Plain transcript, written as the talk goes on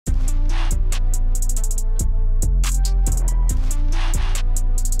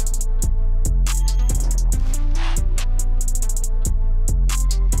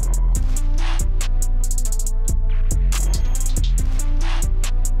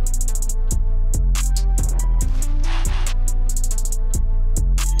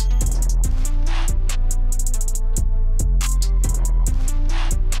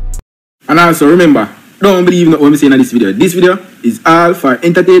also remember, don't believe what I'm saying in this video. This video is all for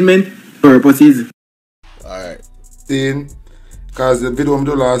entertainment purposes. Alright. Then, because the video I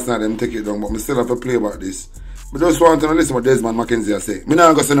do last night, them take it down, but I still have to play about this. But just want to listen what Desmond McKenzie say. Me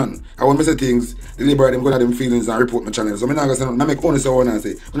not going to say nothing. I want to say things, deliberate them, go to them feelings and report my channel. So me not going to say nothing. I make only say what I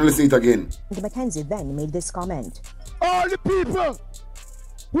say. I'm going to listen it again. McKenzie then made this comment. All the people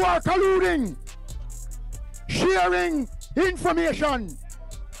who are colluding, sharing information,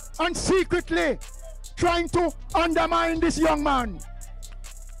 and secretly trying to undermine this young man.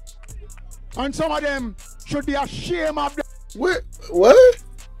 And some of them should be ashamed of them. What?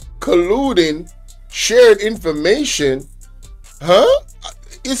 Colluding? Shared information, huh?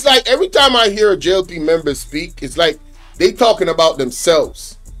 It's like every time I hear a JLP member speak, it's like they talking about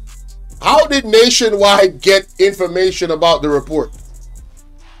themselves. How did Nationwide get information about the report?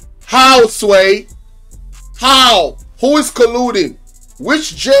 How, Sway? How? Who is colluding?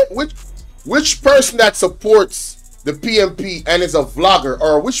 Which person that supports the PMP and is a vlogger,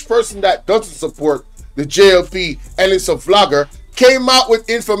 or which person that doesn't support the JLP and is a vlogger came out with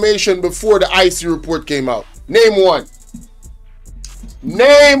information before the IC report came out? Name one.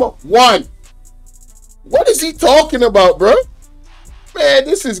 Name one. What is he talking about, bro? Man,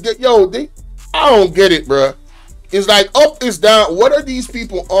 this is good. Yo, I don't get it, bro. It's like up is down. What are these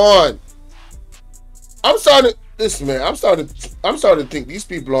people on? I'm starting to think these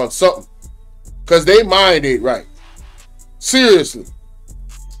people on something, because they mind ain't right. Seriously.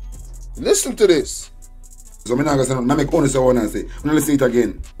 Listen to this. So I'm not going to say nothing. I make only say what I say. I'm going to listen it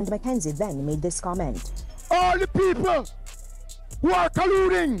again. And McKenzie then made this comment. All the people who are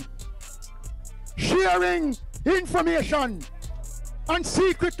colluding, sharing information, and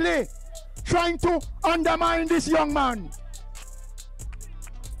secretly trying to undermine this young man.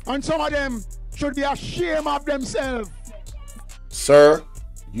 And some of them should be ashamed of themselves. Sir,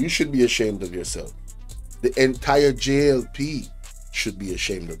 you should be ashamed of yourself. The entire JLP should be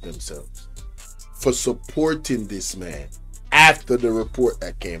ashamed of themselves for supporting this man after the report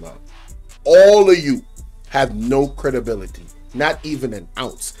that came out. All of you have no credibility. Not even an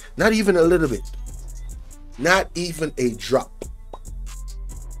ounce. Not even a little bit. Not even a drop.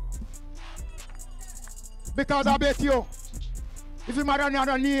 Because I bet you, if you had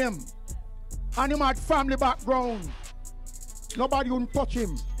another name and him had family background, nobody wouldn't touch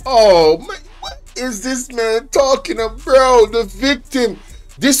him. Oh man, what is this man talking about, bro? The victim.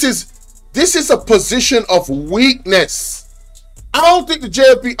 This is a position of weakness. I don't think the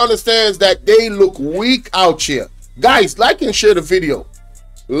JLP understands that they look weak out here. Guys, like and share the video.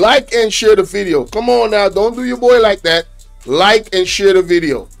 Like and share the video. Come on now, don't do your boy like that. Like and share the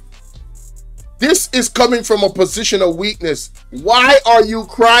video. This is coming from a position of weakness. Why are you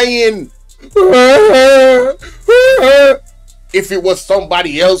crying? If it was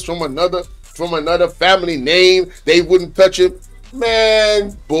somebody else from another family name, they wouldn't touch him.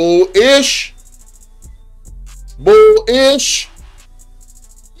 Man, bullish. Bullish.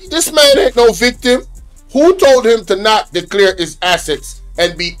 This man ain't no victim. Who told him to not declare his assets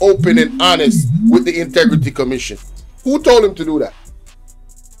and be open and honest with the Integrity Commission? Who told him to do that?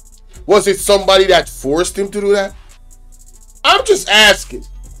 Was it somebody that forced him to do that? I'm just asking.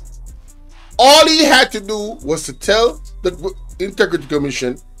 All he had to do was to tell the Integrity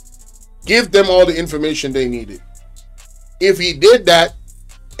Commission, give them all the information they needed. If he did that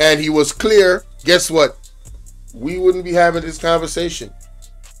and he was clear, guess what? We wouldn't be having this conversation.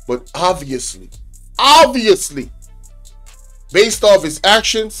 But obviously, based off his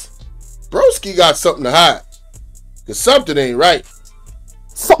actions, Broski got something to hide. Because something ain't right.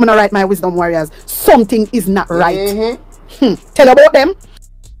 Something not right, my wisdom warriors. Something is not right. Mm-hmm. Tell about them.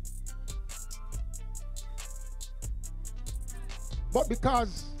 But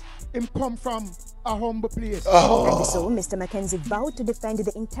because him come from a humble place. And so Mr. McKenzie vowed to defend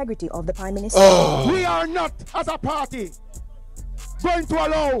the integrity of the Prime Minister. We are not, as a party, going to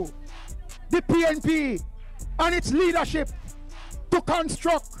allow the PNP and its leadership to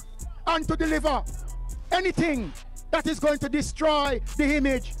construct and to deliver anything that is going to destroy the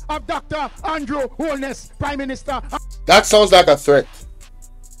image of Dr. Andrew Holness, Prime Minister. That sounds like a threat.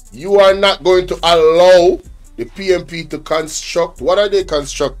 You are not going to allow the PMP to construct. What are they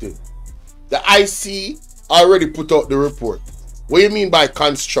constructing? The IC already put out the report. What do you mean by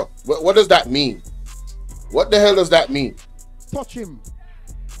construct? What does that mean? What the hell does that mean? Touch him.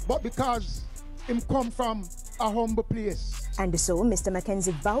 But because him come from a humble place. And so Mr.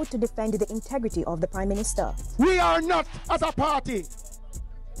 McKenzie vowed to defend the integrity of the Prime Minister. We are not, as a party,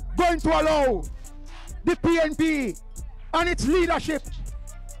 going to allow the PNP and its leadership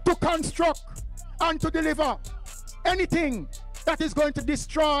to construct and to deliver anything that is going to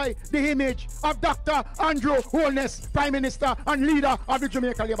destroy the image of Dr. Andrew Holness, Prime Minister and leader of the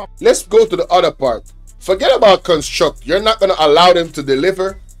Jamaica Labour. Let's go to the other part. Forget about construct. You're not going to allow them to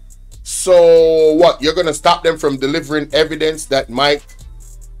deliver. So what? You're going to stop them from delivering evidence that might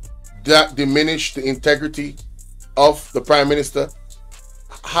diminish the integrity of the Prime Minister?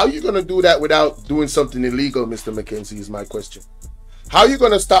 How are you going to do that without doing something illegal, Mr. McKenzie, is my question. How are you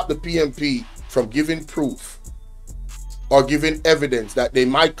going to stop the PMP from giving proof or giving evidence that they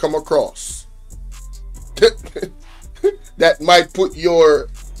might come across that might put your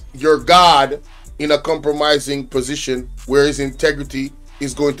God in a compromising position where his integrity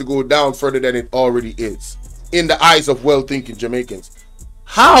is going to go down further than it already is in the eyes of well-thinking Jamaicans?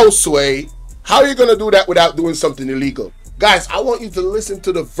 How, Sway? How are you going to do that without doing something illegal? Guys, I want you to listen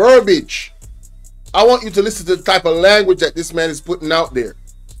to the verbiage. I want you to listen to the type of language that this man is putting out there.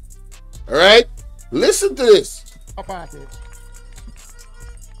 All right? Listen to this. On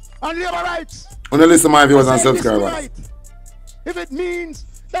labor rights. When you listen to my viewers and subscribers. If it means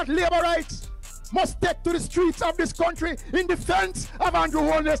that labor rights must take to the streets of this country in defense of Andrew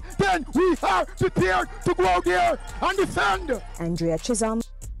Holness, then we are prepared to go out there and defend. Andrea Chisholm.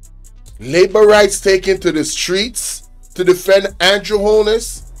 Labor rights taken to the streets to defend Andrew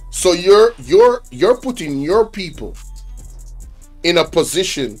Holness. So you're putting your people in a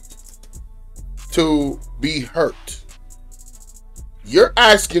position to be hurt. You're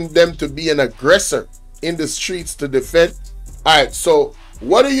asking them to be an aggressor in the streets to defend. All right, so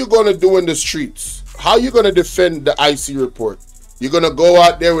what are you going to do in the streets? How are you going to defend the IC report? You're going to go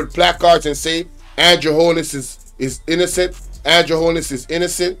out there with placards and say Andrew Holness is innocent. Andrew Holness is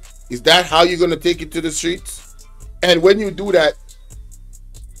innocent. Is that how you're going to take it to the streets? And when you do that,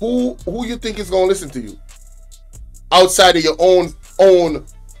 who you think is going to listen to you? Outside of your own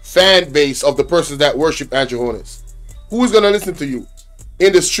fan base of the persons that worship Andrew Holness. Who is going to listen to you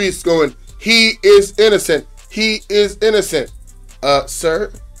in the streets going, he is innocent. He is innocent.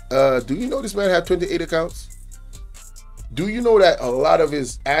 Sir, do you know this man had 28 accounts? Do you know that a lot of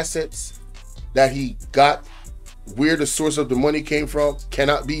his assets that he got, where the source of the money came from,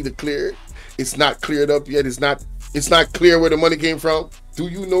 cannot be declared? It's not cleared up yet. It's not clear where the money came from. Do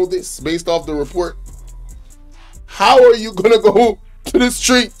you know this based off the report? How are you going to go to the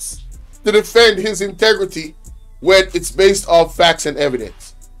streets to defend his integrity when it's based off facts and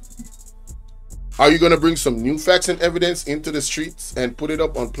evidence? Are you going to bring some new facts and evidence into the streets and put it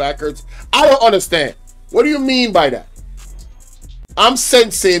up on placards? I don't understand. What do you mean by that? I'm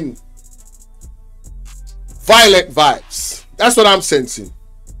sensing violent vibes. That's what I'm sensing.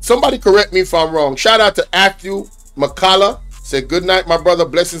 Somebody correct me if I'm wrong. Shout out to Matthew McCullough. Say good night, my brother.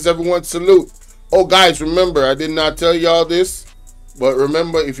 Blessings, everyone. Salute. Oh, guys, remember, I did not tell y'all this, but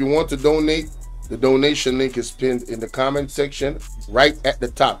remember, if you want to donate, the donation link is pinned in the comment section right at the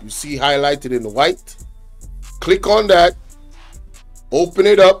top. You see highlighted in white. Click on that, open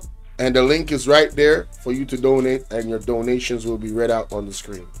it up, and the link is right there for you to donate, and your donations will be read out on the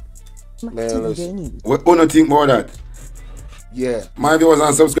screen. Man, listen. What do you think about that? Yeah. My viewers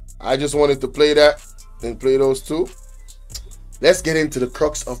and subscribers. I just wanted to play that and play those two. Let's get into the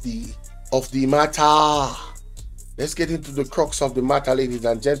crux of the matter. Let's get into the crux of the matter, ladies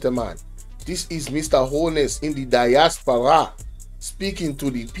and gentlemen. This is Mr. Holness in the diaspora speaking to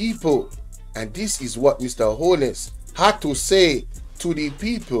the people. And this is what Mr. Holness had to say to the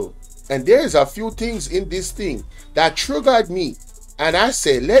people. And there's a few things in this thing that triggered me. And I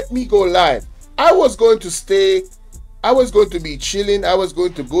said, let me go live. I was going to stay. I was going to be chilling. I was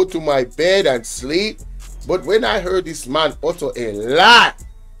going to go to my bed and sleep. But when I heard this man utter a lie,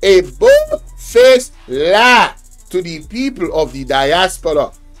 a bold-faced lie to the people of the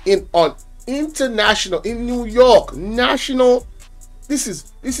diaspora on international, in New York, national, this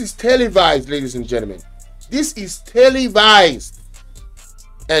is televised, ladies and gentlemen. This is televised.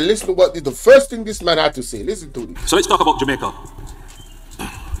 And listen to what the first thing this man had to say. Listen to this. So let's talk about Jamaica.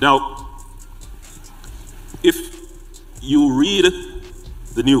 Now, if you read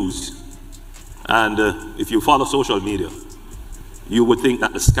the news and if you follow social media, you would think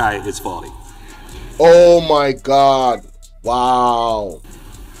that the sky is falling. Oh my God. Wow.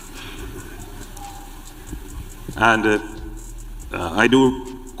 And I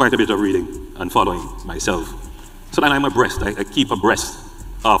do quite a bit of reading and following myself. So that I'm abreast, I keep abreast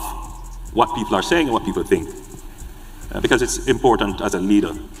of what people are saying and what people think. Because it's important as a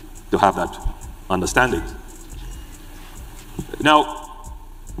leader to have that understanding. Now,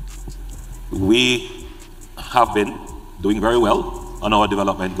 we have been doing very well on our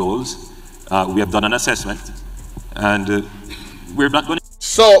development goals. We have done an assessment, and we're not going to...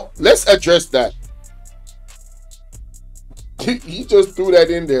 So, let's address that. He just threw that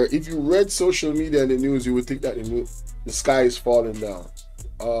in there. If you read social media and the news, you would think that the sky is falling down.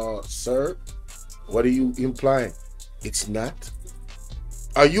 Sir, what are you implying? It's not.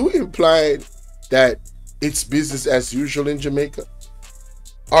 Are you implying that it's business as usual in Jamaica?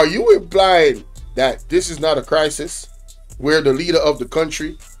 Are you implying that this is not a crisis where the leader of the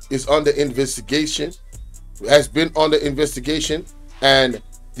country is under investigation, has been under investigation, and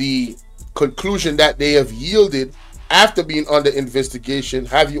the conclusion that they have yielded after being under investigation,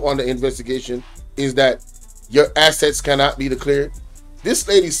 have you under investigation, is that your assets cannot be declared? This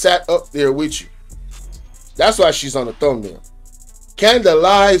lady sat up there with you. That's why she's on the thumbnail. Can the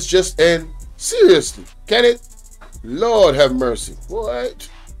lies just end? Seriously, can it? Lord have mercy. What?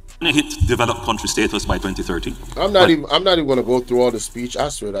 Hit developed country status by 2030. I'm not even going to go through all the speech. I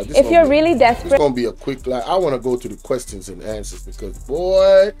swear that. If you're really desperate, it's going to be a quick lie. I want to go to the questions and answers because,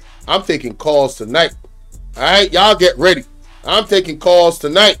 boy, I'm taking calls tonight. All right, y'all get ready. I'm taking calls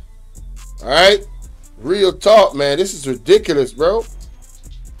tonight. All right, real talk, man. This is ridiculous, bro.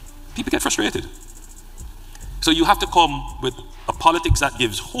 People get frustrated. So you have to come with a politics that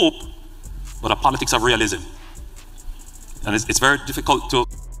gives hope, but a politics of realism. And it's very difficult to...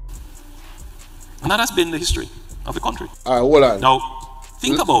 And that has been the history of the country. All right, hold on. Now,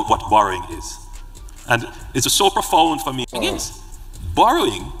 think about what borrowing is. And it's so profound for me.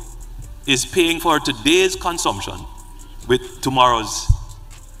 Borrowing is paying for today's consumption with tomorrow's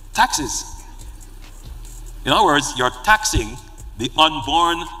taxes. In other words, you're taxing the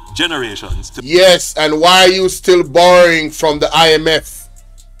unborn generations. Yes, and why are you still borrowing from the IMF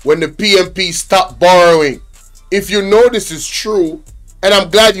when the PMP stopped borrowing? If you know this is true, and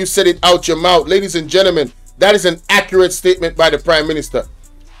I'm glad you said it out your mouth, ladies and gentlemen, that is an accurate statement by the Prime Minister.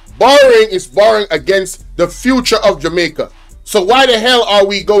 Borrowing is borrowing against the future of Jamaica. So why the hell are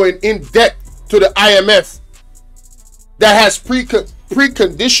we going in debt to the IMF that has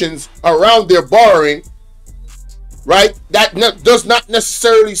preconditions around their borrowing, right? That does not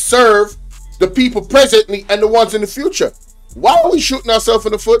necessarily serve the people presently and the ones in the future. Why are we shooting ourselves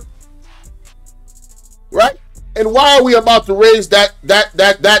in the foot? Right? And why are we about to raise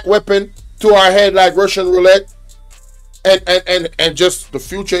that weapon to our head like Russian roulette? And just the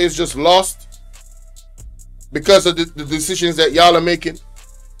future is just lost because of the decisions that y'all are making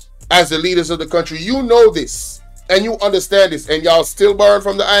as the leaders of the country. You know this and you understand this, and y'all still borrowing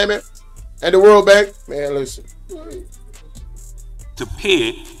from the IMF and the World Bank. Man, listen. To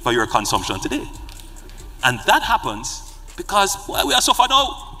pay for your consumption today. And that happens because we are so far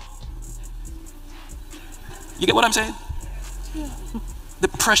out. You get what I'm saying? Yeah. The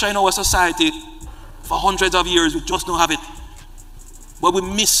pressure in our society for hundreds of years, we just don't have it. But we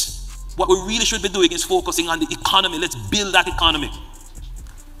miss. What we really should be doing is focusing on the economy. Let's build that economy.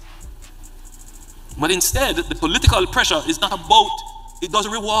 But instead, the political pressure is not about, it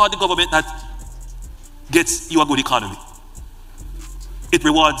doesn't reward the government that gets you a good economy. It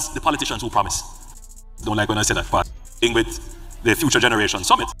rewards the politicians who promise. Don't like when I say that, but with the Future Generation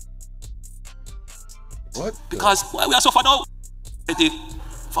Summit. What? Because we are so far out.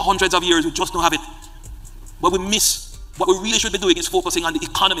 For hundreds of years, we just don't have it. But we miss. What we really should be doing is focusing on the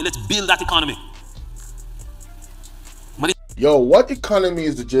economy. Let's build that economy. Yo, what economy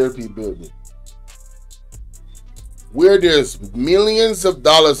is the JLP building? Where there's millions of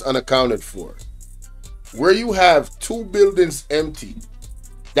dollars unaccounted for. Where you have 2 buildings empty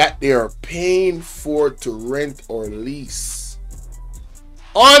that they are paying for to rent or lease.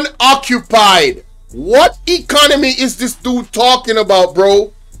 Unoccupied. What economy is this dude talking about,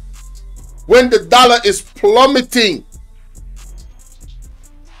 bro? When the dollar is plummeting.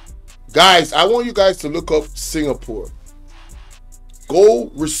 Guys, I want you guys to look up Singapore.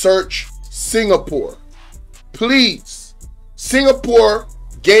 Go research Singapore. Please. Singapore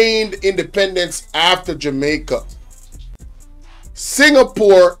gained independence after Jamaica.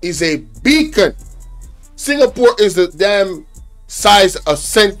 Singapore is a beacon. Singapore is the damn size of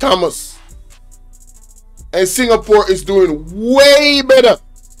St. Thomas. And Singapore is doing way better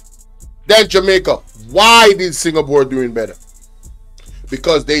than Jamaica. Why did Singapore doing better?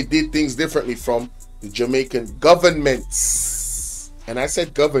 Because they did things differently from the Jamaican governments. And I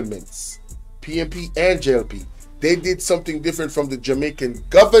said governments. PMP and JLP. They did something different from the Jamaican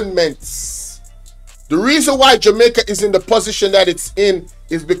governments. The reason why Jamaica is in the position that it's in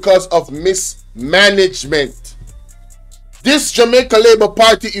is because of mismanagement. This Jamaica Labour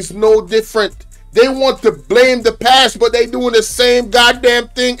Party is no different. They want to blame the past, but they doing the same goddamn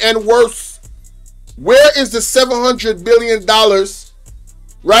thing and worse. Where is the $700 billion,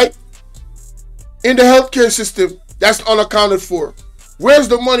 right, in the healthcare system that's unaccounted for? Where's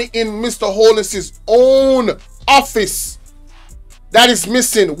the money in Mr. Holness's own office that is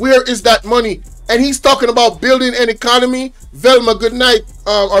missing. Where is that money? And he's talking about building an economy. Velma, good night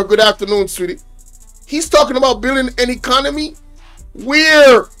or good afternoon, sweetie. He's talking about building an economy.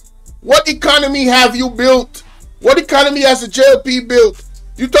 Where? What economy have you built? What economy has the JLP built?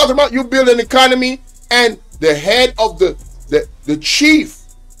 You talking about you build an economy and the head of the chief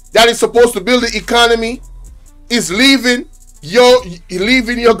that is supposed to build the economy is leaving your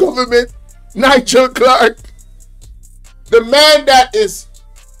government, Nigel Clark. The man that is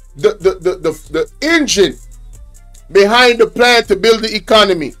the engine behind the plan to build the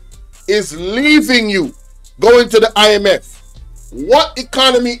economy is leaving you, going to the IMF. What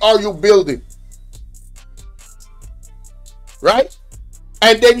economy are you building? Right?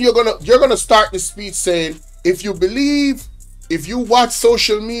 And then you're gonna start the speech saying, if you watch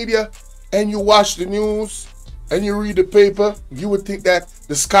social media and you watch the news and you read the paper, you would think that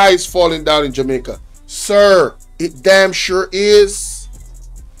the sky is falling down in Jamaica. Sir, it damn sure is.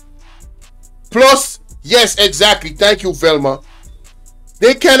 Plus, yes, exactly. Thank you, Velma.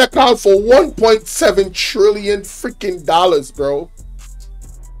 They can account for 1.7 trillion freaking dollars, bro.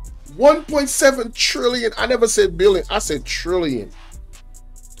 1.7 trillion. I never said billion. I said trillion.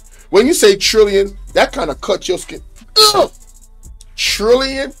 When you say trillion, that kind of cuts your skin. Ugh.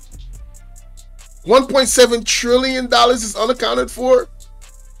 Trillion? 1.7 trillion dollars is unaccounted for?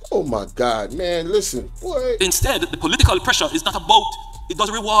 Oh my God, man. Listen, boy. Instead, the political pressure is not about, it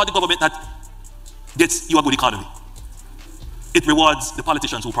doesn't reward the government that gets you a good economy. It rewards the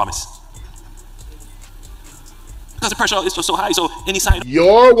politicians who promise. Because the pressure is just so high, so any side...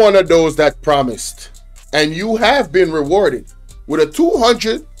 You're one of those that promised. And you have been rewarded with a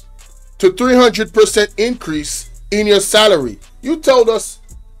 200 to 300% increase in your salary. You told us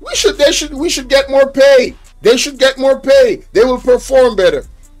we should get more pay. They should get more pay. They will perform better.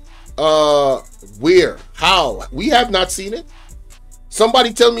 Where? How? We have not seen it.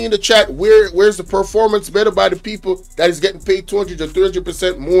 Somebody tell me in the chat where's the performance better by the people that is getting paid 200 to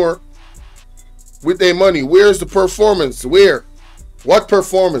 300% more with their money. Where's the performance? Where? What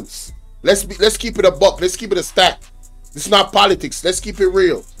performance? Let's keep it a buck. Let's keep it a stack. It's not politics. Let's keep it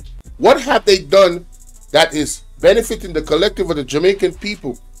real. What have they done that is benefiting the collective of the Jamaican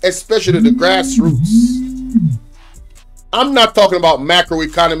people, especially the grassroots? I'm not talking about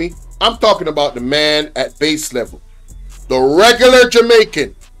macroeconomy. I'm talking about the man at base level. The regular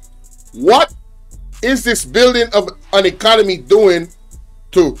Jamaican. What is this building of an economy doing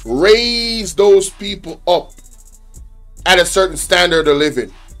to raise those people up at a certain standard of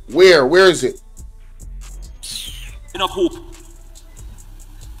living? Where is it? Enough hope.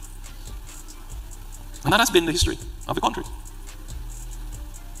 And that has been the history of the country.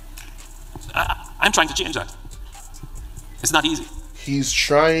 I'm trying to change that. It's not easy. He's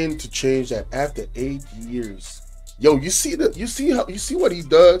trying to change that after 8 years. Yo, you see what he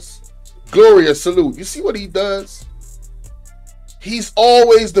does? Gloria, salute. You see what he does? He's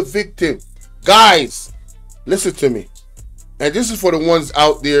always the victim. Guys, listen to me. And this is for the ones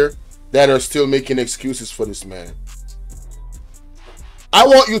out there that are still making excuses for this man. I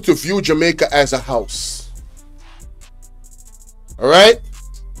want you to view Jamaica as a house. All right?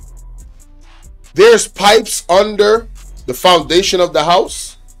 There's pipes under the foundation of the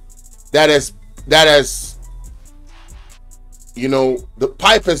house that has you know, the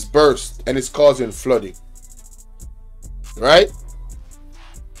pipe has burst and it's causing flooding. Right?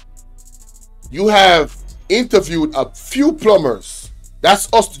 You have interviewed a few plumbers.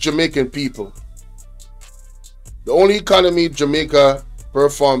 That's us, the Jamaican people. The only economy in Jamaica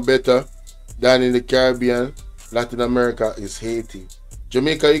perform better than in the Caribbean, Latin America is Haiti.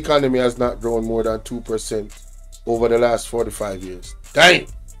 Jamaica economy has not grown more than 2% over the last 45 years. Dang.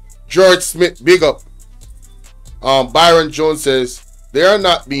 George Smith, big up. Byron Jones says they are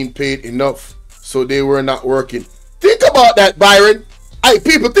not being paid enough, so they were not working. Think about that, Byron. Hey,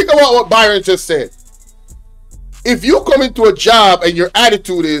 people, think about what Byron just said. If you come into a job and your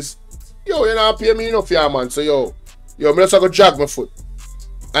attitude is, yo, you're not paying me enough, yeah, man. So, yo, I'm just going to drag my foot.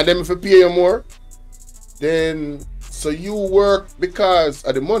 And then if I pay you more, then, so you work because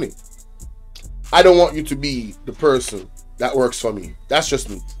of the money. I don't want you to be the person that works for me. That's just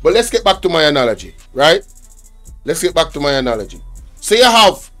me. But let's get back to my analogy, right? Let's get back to my analogy. So you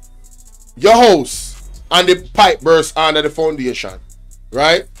have your house and the pipe burst under the foundation,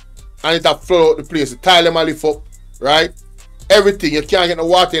 right? And it have flood out the place. The tile them lift up, right? Everything. You can't get no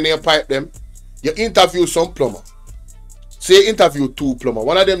water in your pipe them. You interview some plumber. So you interview two plumber.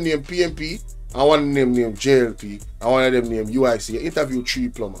 One of them named PMP and one of them named JLP and one of them named UIC. You interview three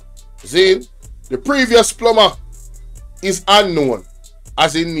plumber. See? The previous plumber is unknown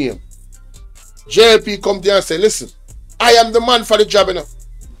as in name. JLP come there and say, listen, I am the man for the job, you know.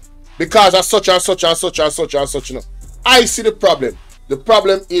 Because of such and such and such and such and such, you know. I see the problem. The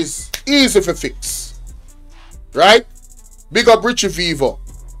problem is easy to fix. Right? Big up Richie Vivo.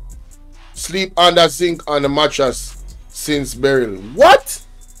 Sleep under zinc on the mattress since burial. What?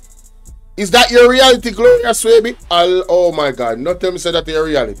 Is that your reality, Gloria Swaby? Oh my God. Not tell me say that your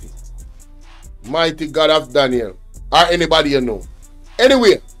reality. Mighty God of Daniel. Or anybody you know.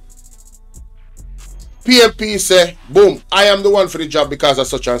 Anyway. PMP say, boom, I am the one for the job because of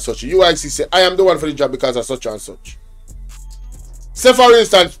such and such. UIC say, I am the one for the job because of such and such. Say for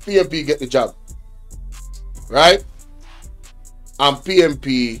instance, PMP get the job. Right? And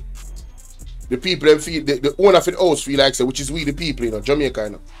PMP, the people them feel, the owner of the house feel like say, which is we the people, you know, Jamaica, you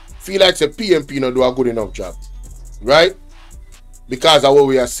know, feel like say PMP, you know, do a good enough job. Right? Because of what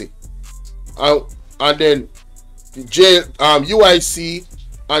we are saying. And then the UIC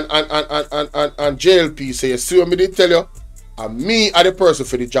and JLP say, you see what me did tell you? And me are the person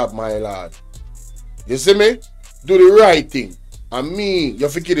for the job, my lord. You see me? Do the right thing. And me, you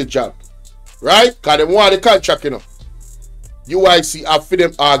forget the job. Right? Because they want the contract, you know. UIC have for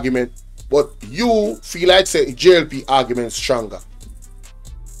them argument, but you feel like say JLP argument stronger.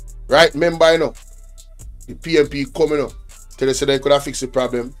 Right? Remember, you know, the PMP coming up. Tell us they could have fixed the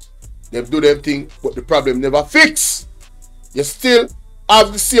problem. They do them thing, but the problem never fix. You still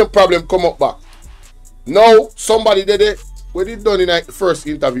have the same problem come up back. Now, somebody did it. When they done in the first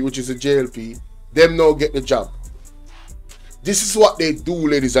interview, which is a JLP, them now get the job. This is what they do,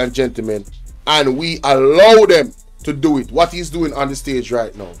 ladies and gentlemen. And we allow them to do it. What he's doing on the stage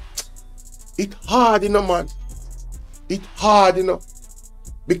right now. It's hard, you know, man. It's hard, you know.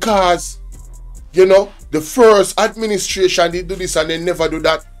 Because, you know, the first administration, they do this and they never do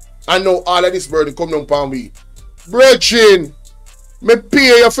that. And now all of this burden come down upon me. Brethren, me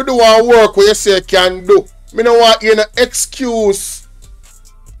pay you for the one work where you say you can do. Me don't want you no excuse.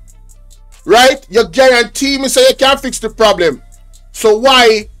 Right? You guarantee me say you can't fix the problem. So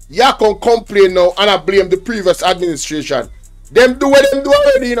why you can complain now and I blame the previous administration? Them do what them do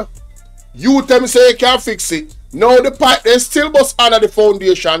already, you know. You tell me say you can't fix it. Now the pipe they still must honor the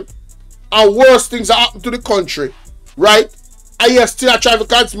foundation. And worse things are happening to the country. Right? And you still try to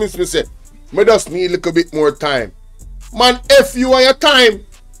convince me say, me just need a little bit more time. Man, if you want your time,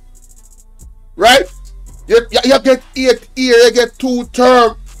 right? You get 8 years, you get 2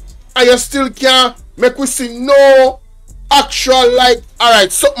 terms, and you still can't make we see no actual, like,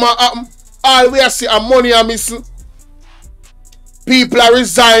 alright, something happen. All we see are money are missing. People are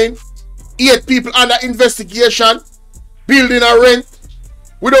resign. 8 people under investigation. Building a rent.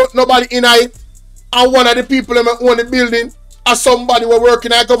 Without nobody in it. And one of the people that own the building. As somebody who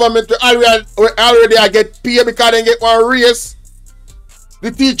working at government already I get paid because they get one raise. The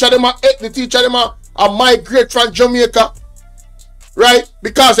teacher them are migrate from Jamaica. Right?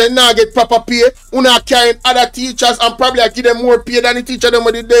 Because they now get proper pay. Who not carrying other teachers and probably I give them more pay than the teacher them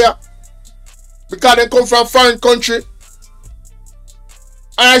already there. Because they come from foreign country.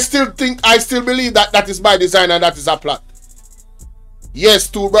 And I still believe that that is by design and that is a plot. Yes,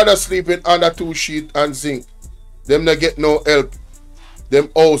 2 brothers sleeping under 2 sheets and zinc. Them not get no help. Them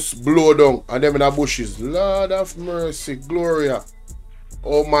house blow down and them in the bushes. Lord of mercy, Gloria.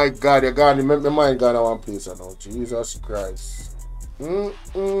 Oh my God, you're gone. My mind gone to one place now. Jesus Christ. See,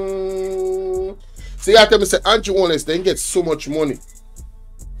 I tell me say Andrew Holness, they get so much money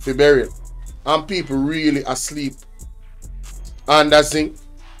for burial. And people really asleep. And that's thing.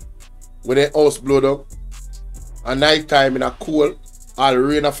 When their house blow down. At night time in a cool, all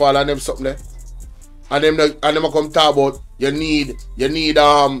rain a fall and them something there. And them come talk about you need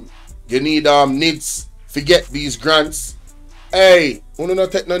needs to get these grants. Hey, you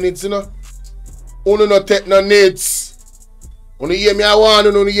not take no needs, you know? You not take no needs. You hear me I want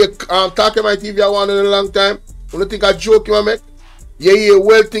you hear talking my TV I want in a long time. You think I joke you make? You hear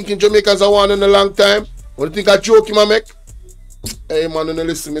well thinking Jamaicans I want in a long time. You think I joke you make? Hey man, you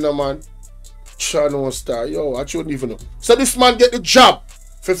listen me no man. Channel star, yo, I shouldn't even know. So this man get the job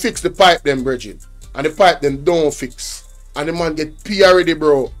for fix the pipe them bridging. And the pipe them don't fix. And the man get P already,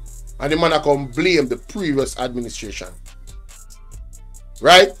 bro. And the man I come blame the previous administration.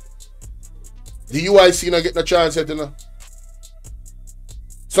 Right? The UIC not get no chance yet, you know.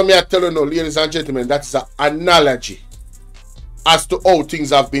 So me I tell you now, ladies and gentlemen, that's an analogy as to how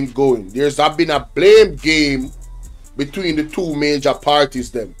things have been going. There's been a blame game between the 2 major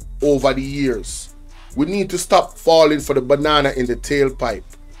parties them over the years. We need to stop falling for the banana in the tailpipe.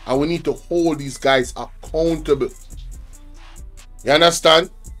 And we need to hold these guys accountable. You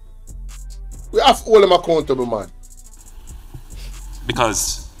understand? We have to hold them accountable, man.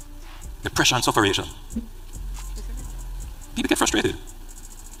 Because the pressure and sufferation people get frustrated.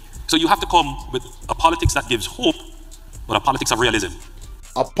 So you have to come with a politics that gives hope, but a politics of realism.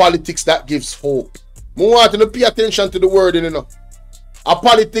 A politics that gives hope. I want you to pay attention to the word, you know. A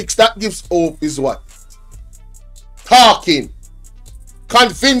politics that gives hope is what? Talking.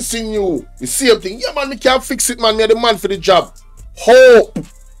 Convincing you. The same thing. Yeah, man, me can't fix it, man. Me the man for the job. Hope.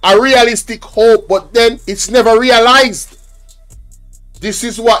 A realistic hope, but then it's never realized. This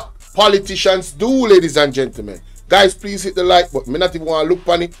is what politicians do, ladies and gentlemen. Guys, please hit the like button. Me not even want to look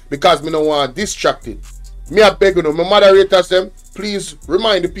on it because me don't want to distract it. Me I beg you know, my moderators them, please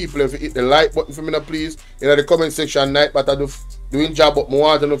remind the people if you hit the like button for me now, please. In the comment section night, but I doing job, but I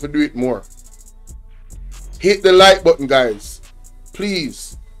want to know if you do it more. Hit the like button, guys.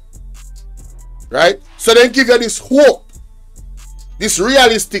 Please. Right? So then give you this hope. This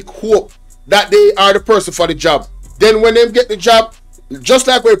realistic hope that they are the person for the job. Then when they get the job, just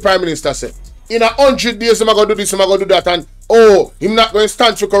like what the Prime Minister said, in 100 days, I'm going to do this, I'm going to do that, and oh, him not going to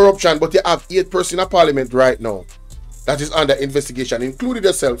stand for corruption, but you have 8 persons in Parliament right now that is under investigation, including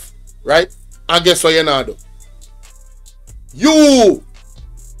yourself, right? And guess what you now do? You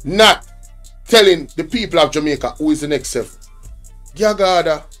not telling the people of Jamaica who is the next 7. Gag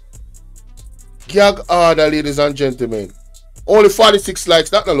order. Gag order, ladies and gentlemen. Only 46 likes,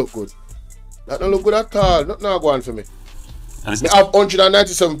 that don't look good. That don't look good at all. Not now going for me. I have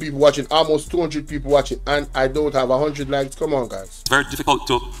 197 people watching, almost 200 people watching, and I don't have 100 likes. Come on, guys. It's very difficult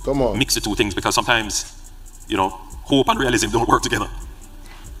to mix the two things because sometimes, you know, hope and realism don't work together.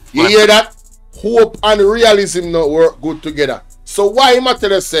 You hear that? Hope and realism don't work good together. So why him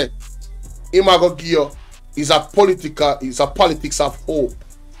tell us say him a go give you is a politics of hope,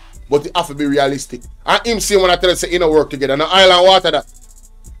 but it have to be realistic. And him say when I tell us say it don't work together. Now island water that.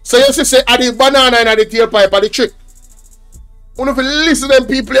 So you say are the banana and the tailpipe are the trick. You know, if you listen to them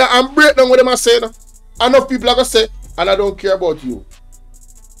people here and break down what them are saying, enough people are going to say, and I don't care about you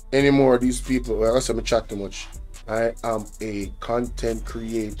anymore, these people. Well, I say me chat too much. I am a content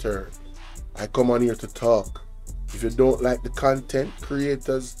creator. I come on here to talk. If you don't like the content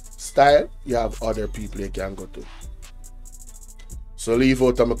creators style, you have other people you can go to. So leave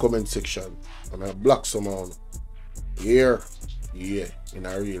out in my comment section. And I block someone. Here, yeah, in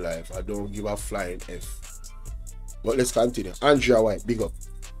a real life, I don't give a flying F. But let's continue. Andrea White, big up.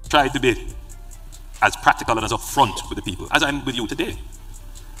 Try to be as practical and as upfront with the people, as I'm with you today,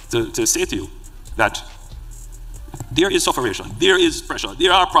 to say to you that there is sufferation, there is pressure,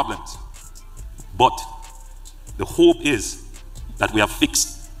 there are problems, but the hope is that we have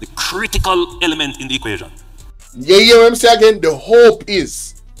fixed the critical element in the equation. Yeah, you hear what I'm saying again? The hope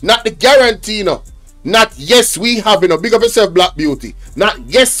is, not the guarantee, no. Not yes, we have, you know, big up yourself, Black Beauty. Not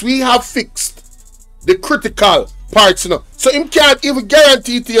yes, we have fixed the critical parts, you know. So him can't even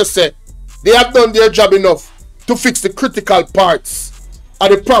guarantee to you say they have done their job enough to fix the critical parts of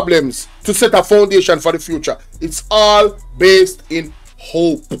the problems to set a foundation for the future. It's all based in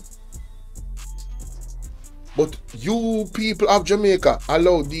hope. But you people of Jamaica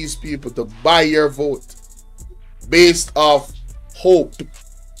allow these people to buy your vote based off hope.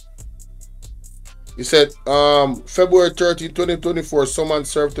 He said February 13, 2024, someone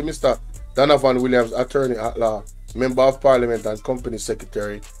served to Mr. Donovan Williams, attorney at law, member of parliament and company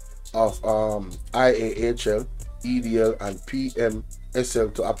secretary of IAHL, EDL and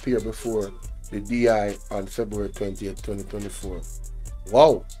PMSL to appear before the DI on February 20th, 2024.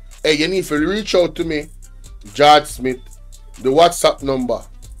 Wow. Hey, you need to reach out to me, George Smith, the WhatsApp number.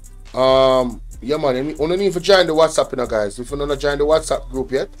 Yeah man, you don't need to join the WhatsApp, you know, guys. If you don't join the WhatsApp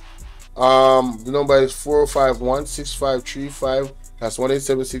group yet, the number is 451-6535. That's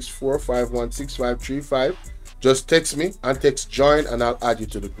 1-876-451-6535. Just text me and text join and I'll add you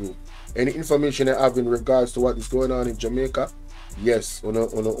to the group. Any information I have in regards to what is going on in Jamaica, yes, on a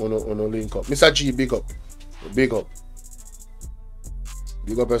link up. Mr. G, big up. Big up.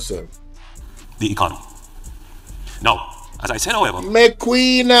 Big up yourself. The economy. Now, as I said, however,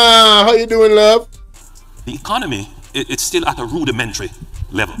 McQueen, how you doing, love? The economy, it's still at a rudimentary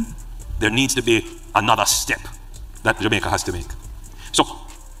level. There needs to be another step that Jamaica has to make. So,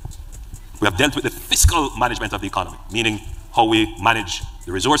 we have dealt with the fiscal management of the economy, meaning how we manage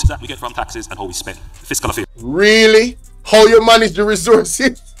the resources that we get from taxes and how we spend the fiscal affairs. Really? How you manage the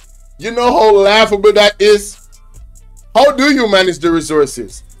resources? You know how laughable that is? How do you manage the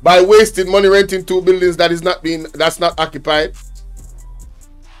resources? By wasting money renting 2 buildings that's not occupied?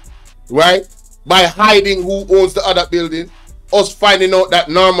 Right? By hiding who owns the other building? Us finding out that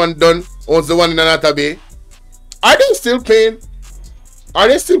Norman Dunn owns the one in Anata Bay? Are they still paying? Are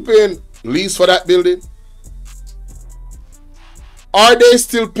they still paying lease for that building? Are they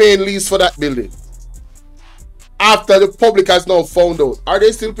still paying lease for that building? after the public has now found out. Are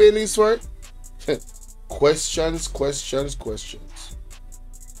they still paying lease for it? Questions.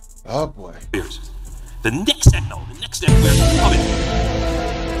 Oh boy. The next step now, we're coming.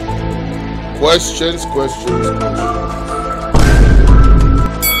 Questions.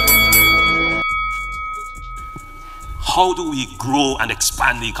 How do we grow and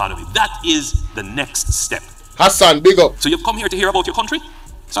expand the economy? That is the next step. Hassan, big up. So you've come here to hear about your country?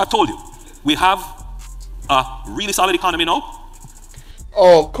 So I've told you, we have a really solid economy now.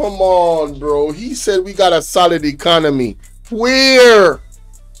 Oh, come on, bro. He said we got a solid economy. Where?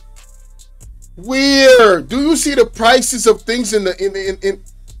 Do you see the prices of things in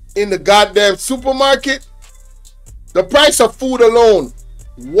the goddamn supermarket? The price of food alone.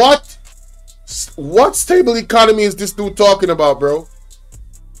 What stable economy is this dude talking about, bro?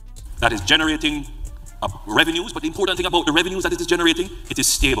 That is generating revenues, but the important thing about the revenues that it is generating, it is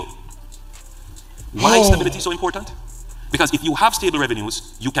stable. Why is stability so important? Because if you have stable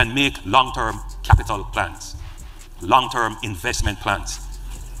revenues, you can make long-term capital plans, long-term investment plans.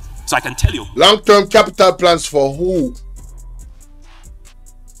 So I can tell you. Long-term capital plans for who?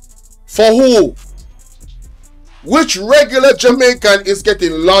 For who? Which regular Jamaican is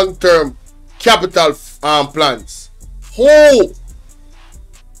getting long-term capital plans? Who?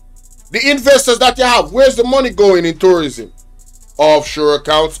 The investors that you have, where's the money going in tourism? Offshore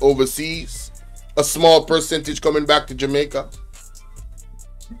accounts overseas? A small percentage coming back to Jamaica?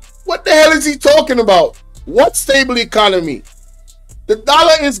 What the hell is he talking about? What stable economy? The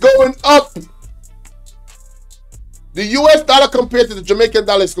dollar is going up. The US dollar compared to the Jamaican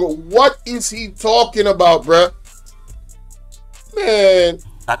dollar is going. What is he talking about, bruh? Man.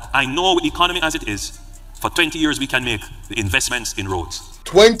 I know the economy as it is. For 20 years, we can make the investments in roads.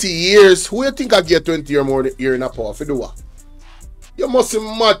 20 years? Who you think I get 20 or more year in a power for do what? You must be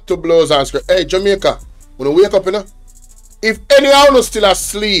mad to blows and scream. Hey, Jamaica, when you wake up, you know, if anyone is still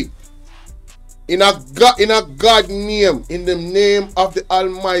asleep, in a God name, in the name of the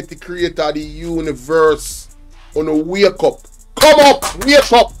Almighty Creator of the universe, when you wake up, come up,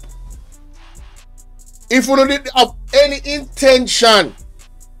 wake up. If you don't have any intention,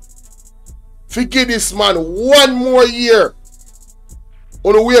 forgive this man 1 more year.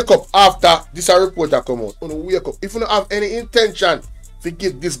 On the wake up after this report that come out. On the wake up. If you don't have any intention to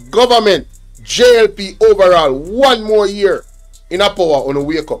give this government JLP overall 1 more year in a power on the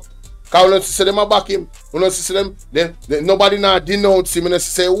wake up. Because when you see them back him, when you see them, then nobody now denounce him and you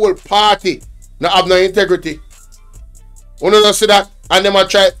see the whole party not have no integrity. When you see that, and them I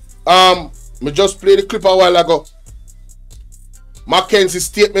try, me just played the clip a while ago. Mackenzie's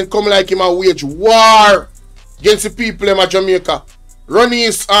statement come like him a wage war against the people in Jamaica.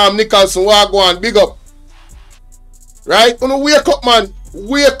 Ronnie's Nicholson, Wagwan, big up. Right? Wanna wake up, man.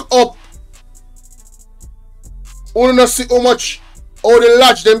 Wake up. Wanna see how much all the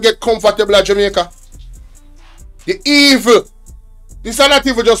lodge them get comfortable at Jamaica. The evil. This is not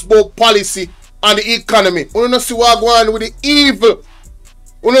even just about policy and the economy. Wanna see Wagwan with the evil.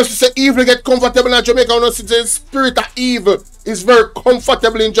 Wanna see evil get comfortable in Jamaica. Wanna see the spirit of evil is very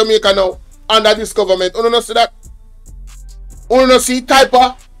comfortable in Jamaica now under this government. Wanna see that? Wanna see type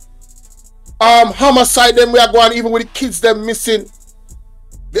of homicide them we are going, even with the kids them missing.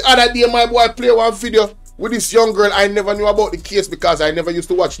 The other day my boy play one video with this young girl. I never knew about the case because I never used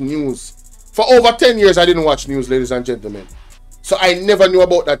to watch news. For over 10 years I didn't watch news, ladies and gentlemen. So I never knew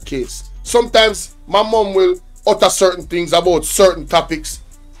about that case. Sometimes my mom will utter certain things about certain topics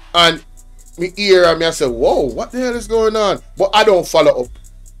and me hear and I say, whoa, what the hell is going on? But I don't follow up.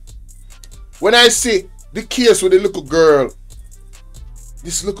 When I see the case with the little girl,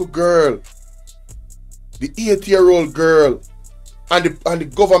 this little girl, the 8-year-old girl, and the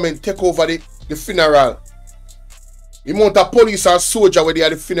government take over the funeral. The amount of police and soldier where they at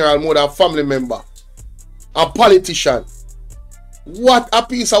the funeral more than family member and politician. What a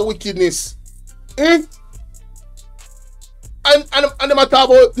piece of wickedness. Eh? And them talk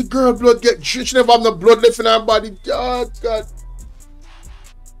about the girl blood get she never have no blood left in her body. God.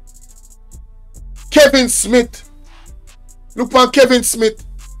 Kevin Smith. Look on Kevin Smith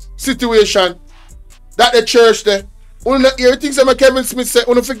situation. That the church there. Only hear things that Kevin Smith say.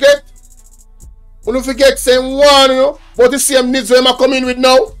 Only forget saying one, you know. But the same needs them come in with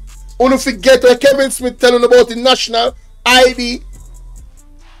now. Only forget what Kevin Smith telling about the national ID.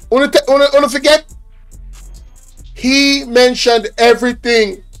 Only forget. He mentioned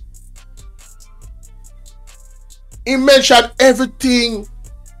everything. He mentioned everything.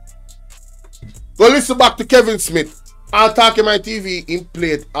 Go listen back to Kevin Smith. I'll talk in my TV in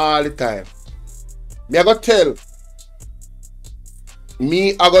play it all the time. I go tell.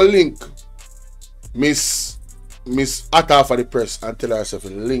 I go link Miss Miss Atta for the press and tell herself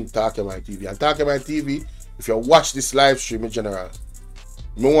link Talk My TV. And Talk My TV, if you watch this live stream in general,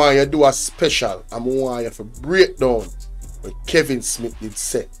 I want you to do a special and I want you to break down what Kevin Smith did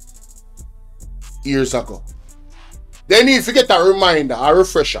say years ago. They need to get a reminder, a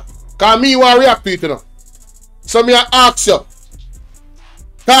refresher. Because me want to react to it, you know. So me ask you,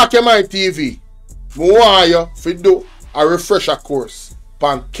 Talk My TV, I want you to do a refresher course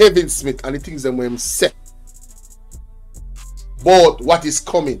on Kevin Smith and the things that him say about what is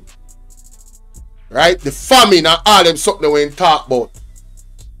coming. Right? The famine and all them something we talk about.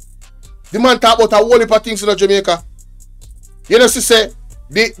 The man talk about a whole heap of things in Jamaica. You know, say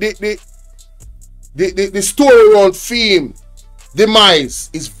the story around Fame demise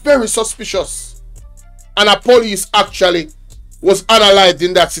is very suspicious. And a police actually was analyzed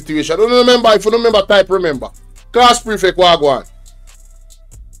in that situation. I don't remember. If you don't remember, type remember. Class prefect Wagwan.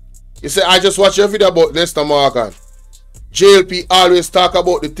 He said, I just watched your video about Lester Morgan. JLP always talk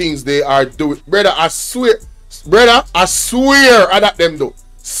about the things they are doing. Brother, I swear I that them do.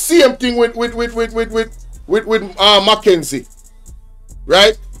 Same thing with Mackenzie.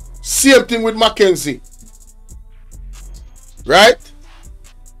 Right? Same thing with Mackenzie. Right?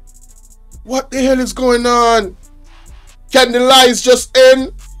 What the hell is going on? Can the lies just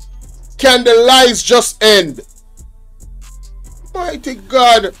end? Can the lies just end? Mighty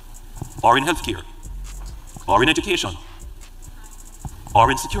God. Or in healthcare, or in education, or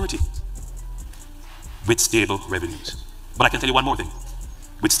in security, with stable revenues. But I can tell you one more thing.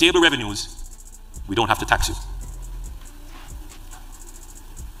 With stable revenues, we don't have to tax you.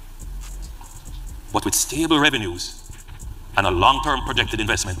 But with stable revenues and a long-term projected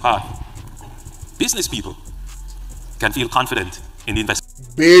investment path, business people can feel confident in the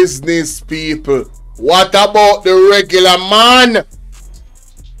investment. Business people. What about the regular man?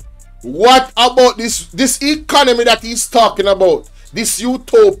 What about this economy that he's talking about? This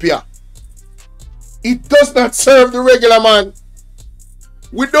utopia. It does not serve the regular man.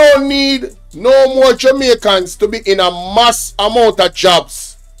 We don't need no more Jamaicans to be in a mass amount of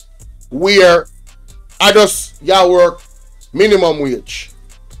jobs where I just work minimum wage.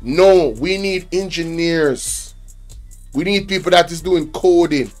 No, we need engineers. We need people that is doing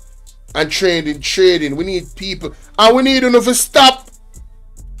coding and trading. We need people. And we need them to stop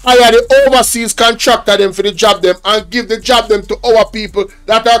hire the overseas contractor them for the job them and give the job them to our people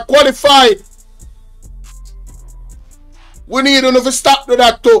that are qualified. We need them to stop do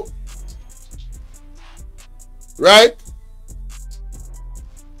that too. Right?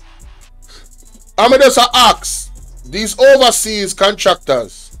 I'm just ask these overseas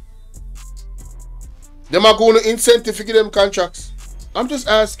contractors, them are going to incentive to give them contracts. I'm just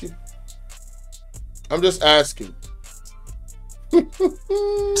asking.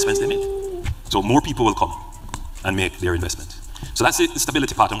 Investments they make. So more people will come and make their investment. So that's the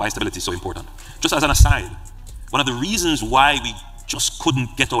stability part and why stability is so important. Just as an aside, one of the reasons why we just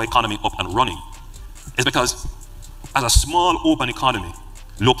couldn't get our economy up and running is because as a small open economy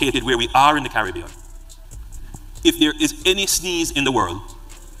located where we are in the Caribbean, if there is any sneeze in the world,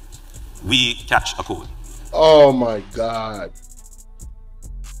 we catch a cold. Oh my God.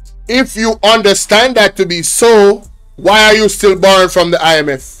 If you understand that to be so, why are you still borrowing from the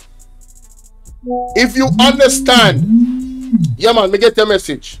IMF? If you understand, yeah man, me get your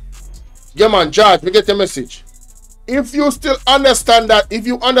message. Yeah man, George, me get your message. If you still understand that, if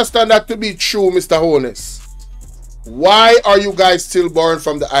you understand that to be true, Mr. Holness, why are you guys still borrowing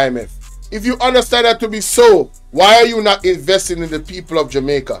from the IMF? If you understand that to be so, why are you not investing in the people of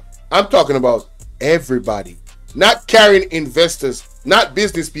Jamaica? I'm talking about everybody. Not carrying investors, not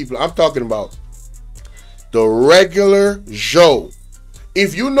business people. I'm talking about the regular Joe.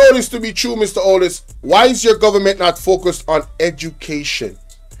 If you know this to be true, Mr. Holness, why is your government not focused on education?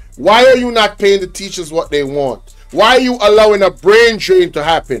 Why are you not paying the teachers what they want? Why are you allowing a brain drain to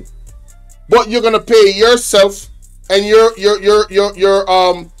happen? But you're gonna pay yourself and your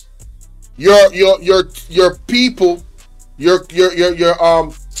people, your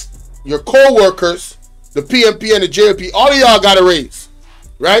co-workers, the PMP and the JLP, all of y'all got a raise,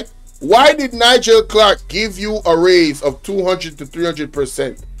 right? Why did Nigel Clark give you a raise of 200 to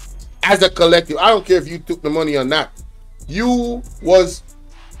 300% as a collective? I don't care if you took the money or not. You was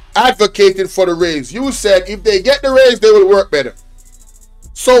advocating for the raise. You said if they get the raise, they will work better.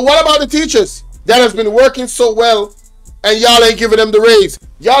 So what about the teachers that has been working so well and y'all ain't giving them the raise?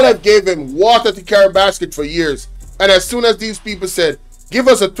 Y'all have gave them water to carry basket for years. And as soon as these people said, give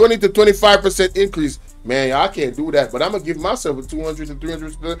us a 20 to 25% increase, man, I can't do that, but I'm going to give myself a 200 to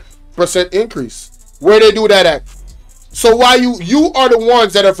 300% increase. Where they do that at? So why you are the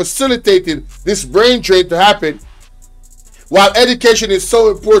ones that are facilitating this brain drain to happen, while education is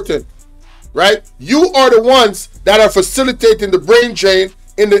so important, right? You are the ones that are facilitating the brain drain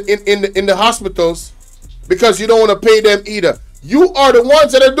in the hospitals because you don't want to pay them either. You are the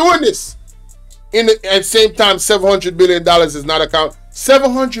ones that are doing this. At the same time, $700 billion is not accounted.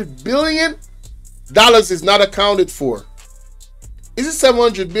 $700 billion is not accounted for. Is it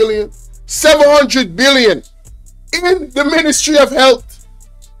 700 billion? 700 billion in the Ministry of Health.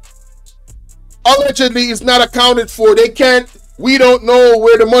 Allegedly is not accounted for. They can't, we don't know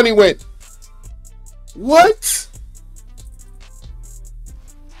where the money went. What?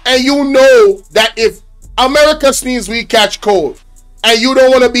 And you know that if America sneezes, we catch cold, and you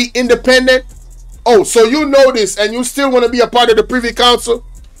don't want to be independent. Oh, so you know this and you still want to be a part of the Privy Council?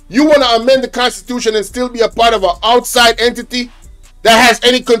 You want to amend the Constitution and still be a part of an outside entity that has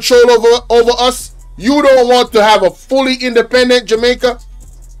any control over us? You don't want to have a fully independent Jamaica?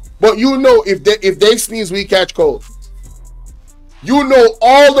 But you know if they sneeze, we catch cold. You know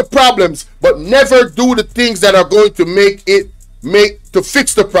all the problems, but never do the things that are going to to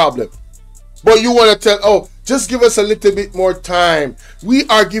fix the problem. But you want to tell, oh, just give us a little bit more time. We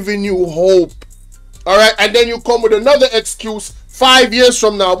are giving you hope. All right, and then you come with another excuse 5 years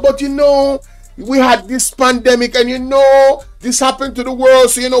from now. But you know, we had this pandemic, and you know, this happened to the world,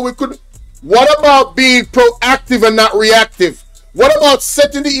 so you know we could. What about being proactive and not reactive? What about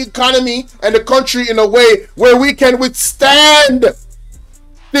setting the economy and the country in a way where we can withstand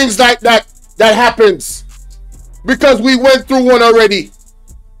things like that happens? Because we went through one already,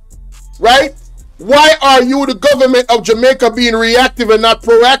 right? Why are you, the government of Jamaica, being reactive and not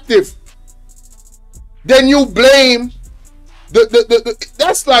proactive? Then you blame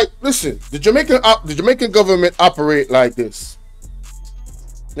that's like, listen, the Jamaican government operate like this.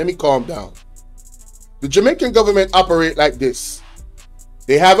 Let me calm down. The Jamaican government operate like this.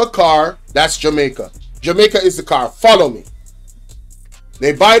 They have a car, that's Jamaica. Jamaica is the car. Follow me.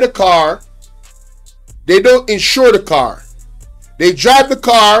 They buy the car. They don't insure the car. They drive the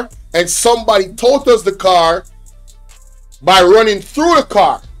car and somebody totals the car by running through the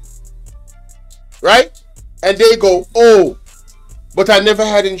car. Right? And they go, oh, but I never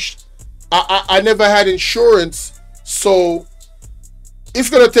had I never had insurance, so it's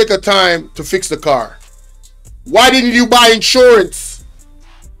gonna take a time to fix the car. Why didn't you buy insurance?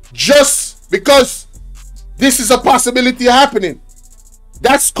 Just because this is a possibility happening.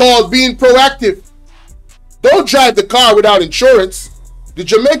 That's called being proactive. Don't drive the car without insurance. The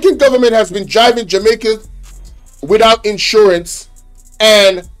Jamaican government has been driving Jamaica without insurance,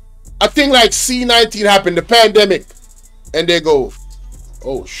 and a thing like C-19 happened, the pandemic, and they go,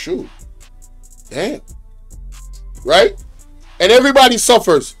 oh shoot, damn, right? And everybody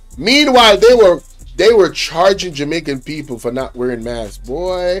suffers. Meanwhile, they were charging Jamaican people for not wearing masks,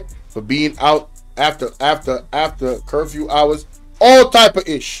 boy, for being out after curfew hours, all type of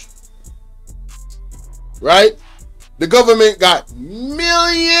ish, right? The government got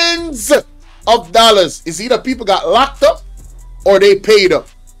millions of dollars. It's either people got locked up or they paid up.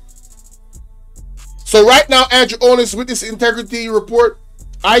 So right now, Andrew Holness, with this integrity report,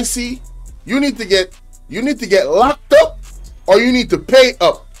 I see you need to get locked up or you need to pay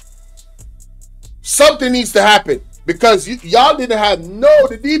up. Something needs to happen because y'all didn't have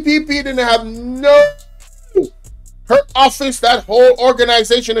the DPP didn't have her office, that whole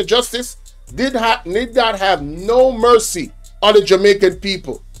organization of justice did not have no mercy on the Jamaican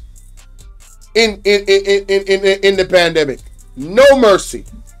people in the pandemic. No mercy.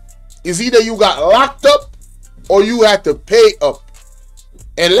 Is either you got locked up or you had to pay up.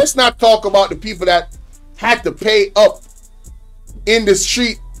 And let's not talk about the people that had to pay up in the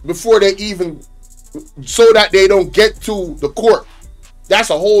street before they even, so that they don't get to the court.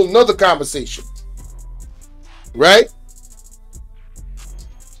 That's a whole nother conversation. Right?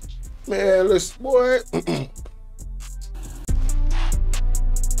 Man, listen, boy.